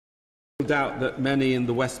doubt that many in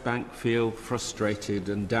the West Bank feel frustrated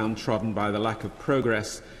and downtrodden by the lack of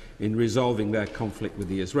progress in resolving their conflict with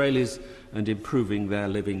the Israelis and improving their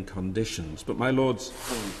living conditions. But, my Lords,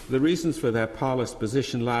 the reasons for their powerless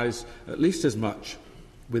position lies at least as much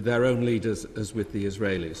with their own leaders as with the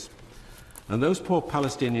Israelis. And those poor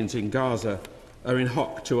Palestinians in Gaza are in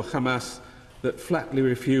hock to a Hamas that flatly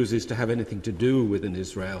refuses to have anything to do with an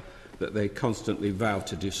Israel that they constantly vow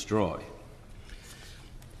to destroy.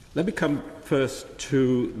 Let me come first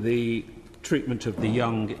to the treatment of the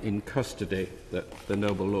young in custody that the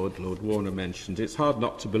noble Lord Warner mentioned. It's hard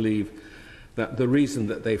not to believe that the reason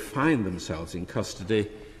that they find themselves in custody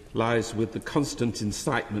lies with the constant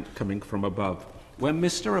incitement coming from above. When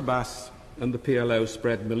Mr. Abbas and the PLO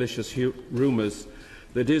spread malicious rumours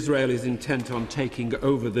that Israel is intent on taking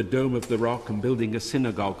over the Dome of the Rock and building a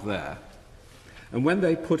synagogue there, and when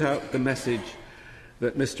they put out the message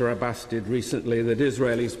that Mr. Abbas did recently, that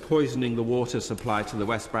Israel is poisoning the water supply to the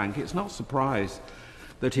West Bank, it's not surprise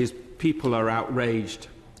that his people are outraged,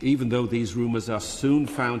 even though these rumours are soon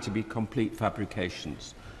found to be complete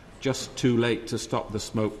fabrications, just too late to stop the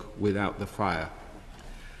smoke without the fire.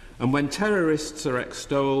 And when terrorists are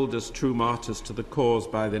extolled as true martyrs to the cause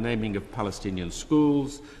by the naming of Palestinian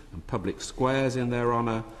schools and public squares in their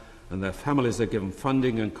honour, and their families are given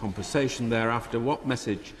funding and compensation thereafter, what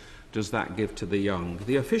message does that give to the young?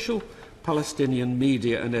 The official Palestinian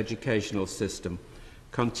media and educational system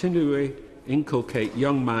continually inculcate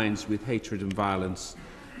young minds with hatred and violence,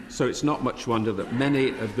 so it's not much wonder that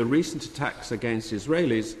many of the recent attacks against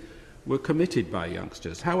Israelis were committed by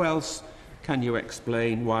youngsters. How else can you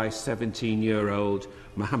explain why 17-year-old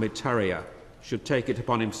Mohammed Taria should take it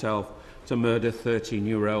upon himself to murder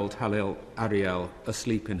 13-year-old Halil Ariel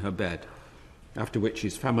asleep in her bed, after which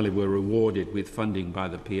his family were rewarded with funding by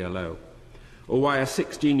the PLO? Or why a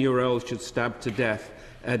 16-year-old should stab to death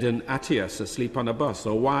Eden Atias asleep on a bus?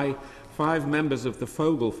 Or why 5 members of the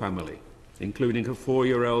Fogel family, including a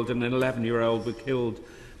 4-year-old and an 11-year-old, were killed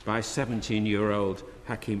by 17-year-old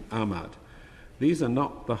Hakim Ahmad? These are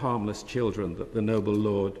not the harmless children that the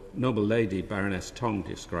noble lady Baroness Tong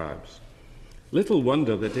describes. Little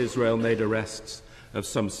wonder that Israel made arrests of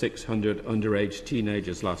some 600 underage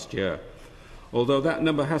teenagers last year, although that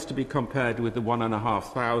number has to be compared with the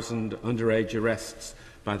 1,500 underage arrests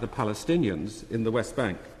by the Palestinians in the West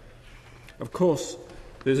Bank. Of course,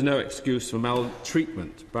 there is no excuse for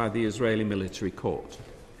maltreatment by the Israeli military court,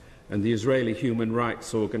 and the Israeli human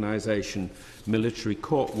rights organisation Military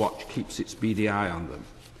Court Watch keeps its beady eye on them.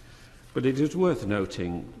 But it is worth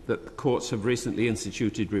noting that the courts have recently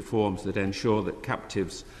instituted reforms that ensure that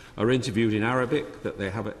captives are interviewed in Arabic, that they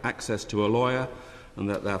have access to a lawyer, and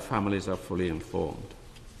that their families are fully informed.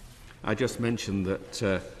 I just mentioned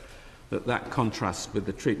that contrasts with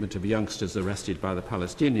the treatment of youngsters arrested by the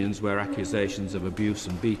Palestinians, where accusations of abuse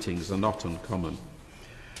and beatings are not uncommon.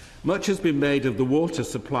 Much has been made of the water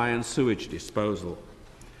supply and sewage disposal.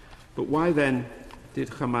 But why then did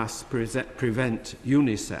Hamas prevent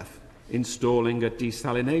UNICEF installing a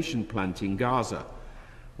desalination plant in Gaza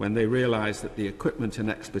when they realised that the equipment and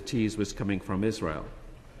expertise was coming from Israel?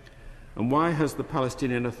 And why has the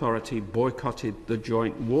Palestinian Authority boycotted the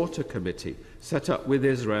Joint Water Committee set up with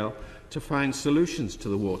Israel to find solutions to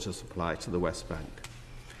the water supply to the West Bank?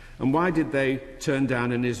 And why did they turn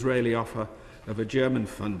down an Israeli offer of a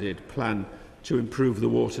German-funded plan to improve the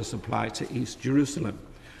water supply to East Jerusalem?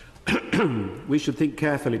 We should think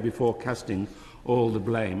carefully before casting all the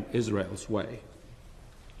blame Israel's way.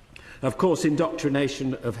 Of course,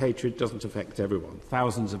 indoctrination of hatred doesn't affect everyone.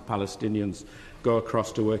 Thousands of Palestinians go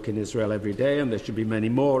across to work in Israel every day, and there should be many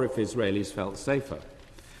more if Israelis felt safer.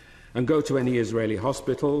 And go to any Israeli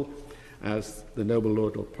hospital, as the noble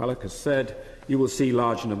Lord Pollock has said, you will see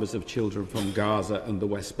large numbers of children from Gaza and the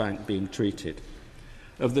West Bank being treated.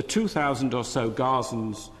 Of the 2,000 or so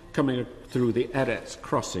Gazans coming through the Eretz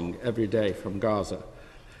crossing every day from Gaza,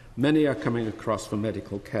 many are coming across for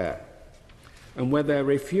medical care. And when they're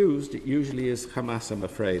refused, it usually is Hamas, I'm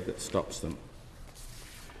afraid, that stops them.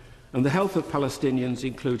 And the health of Palestinians,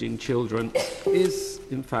 including children, is,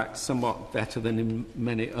 in fact, somewhat better than in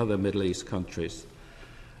many other Middle East countries.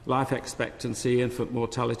 Life expectancy, infant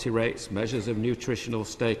mortality rates, measures of nutritional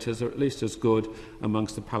status are at least as good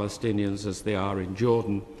amongst the Palestinians as they are in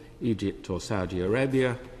Jordan, Egypt or Saudi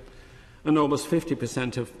Arabia, and almost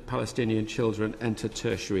 50% of Palestinian children enter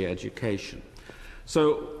tertiary education.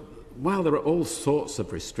 So, while there are all sorts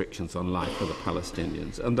of restrictions on life for the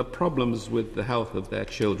Palestinians, and the problems with the health of their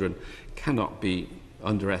children cannot be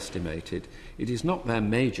underestimated, it is not their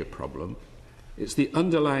major problem. It's the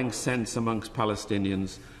underlying sense amongst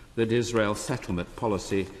Palestinians that Israel's settlement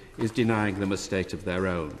policy is denying them a state of their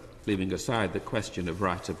own. leaving aside the question of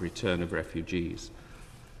right of return of refugees.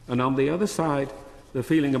 And on the other side, the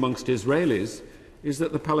feeling amongst Israelis is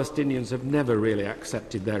that the Palestinians have never really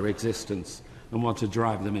accepted their existence and want to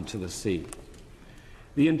drive them into the sea.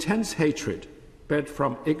 The intense hatred, bred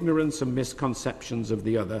from ignorance and misconceptions of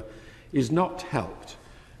the other, is not helped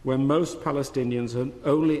when most Palestinians have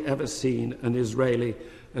only ever seen an Israeli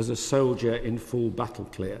as a soldier in full battle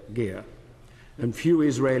gear, and few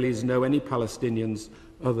Israelis know any Palestinians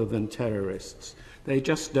other than terrorists. They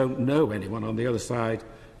just don't know anyone on the other side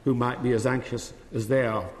who might be as anxious as they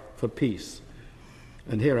are for peace.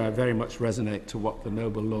 And here I very much resonate to what the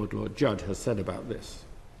noble Lord Judd has said about this.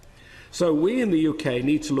 So we in the UK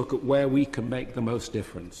need to look at where we can make the most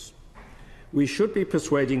difference. We should be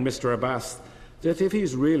persuading Mr. Abbas that if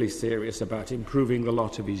he's really serious about improving the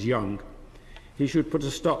lot of his young, he should put a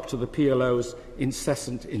stop to the PLO's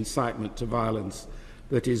incessant incitement to violence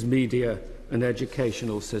that his media and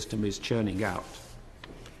educational system is churning out.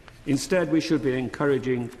 Instead, we should be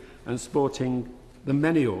encouraging and supporting the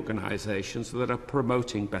many organisations that are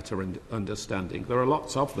promoting better understanding. There are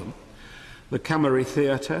lots of them. The Camry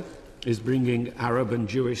Theatre is bringing Arab and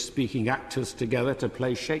Jewish-speaking actors together to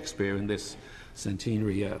play Shakespeare in this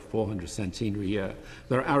centenary year, 400th centenary year.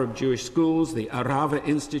 There are Arab-Jewish schools, the Arava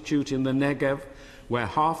Institute in the Negev, where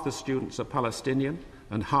half the students are Palestinian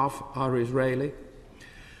and half are Israeli.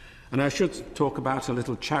 And I should talk about a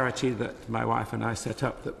little charity that my wife and I set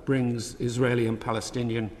up that brings Israeli and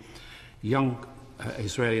Palestinian, young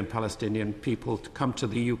Israeli and Palestinian people to come to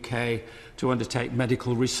the UK to undertake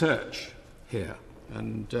medical research here.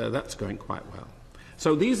 And that's going quite well.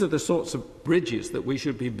 So these are the sorts of bridges that we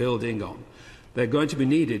should be building on. They're going to be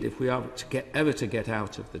needed if we are ever to get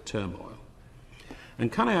out of the turmoil. And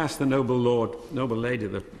can I ask the noble lady,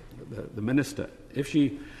 the minister, if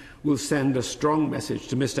she will send a strong message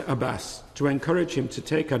to Mr. Abbas to encourage him to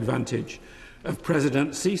take advantage of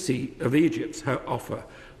President Sisi of Egypt's offer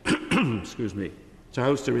excuse me, to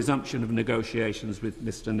host a resumption of negotiations with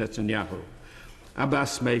Mr. Netanyahu.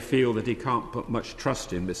 Abbas may feel that he can't put much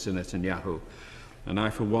trust in Mr. Netanyahu, and I,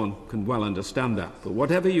 for one, can well understand that. But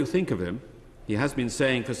whatever you think of him, he has been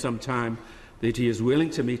saying for some time that he is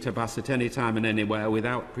willing to meet Abbas at any time and anywhere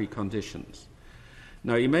without preconditions.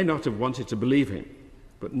 Now, you may not have wanted to believe him,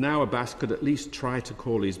 but now Abbas could at least try to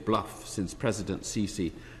call his bluff, since President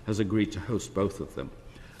Sisi has agreed to host both of them.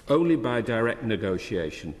 Only by direct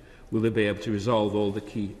negotiation will they be able to resolve all the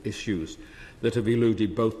key issues that have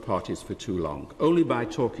eluded both parties for too long. Only by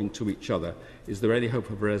talking to each other is there any hope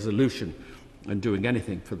of a resolution and doing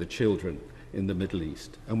anything for the children in the Middle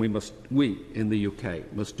East. And we in the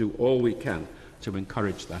UK must do all we can to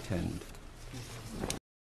encourage that end.